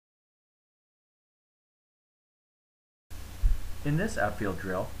In this outfield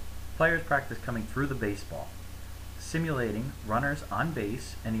drill, players practice coming through the baseball, simulating runners on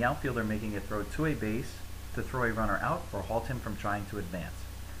base and the outfielder making a throw to a base to throw a runner out or halt him from trying to advance.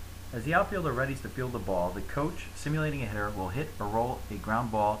 As the outfielder readies to field the ball, the coach, simulating a hitter, will hit or roll a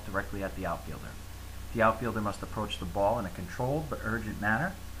ground ball directly at the outfielder. The outfielder must approach the ball in a controlled but urgent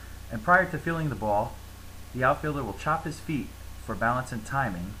manner, and prior to fielding the ball, the outfielder will chop his feet for balance and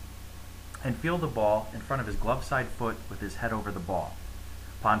timing and field the ball in front of his glove side foot with his head over the ball.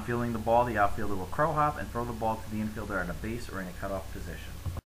 Upon fielding the ball, the outfielder will crow hop and throw the ball to the infielder at a base or in a cutoff position.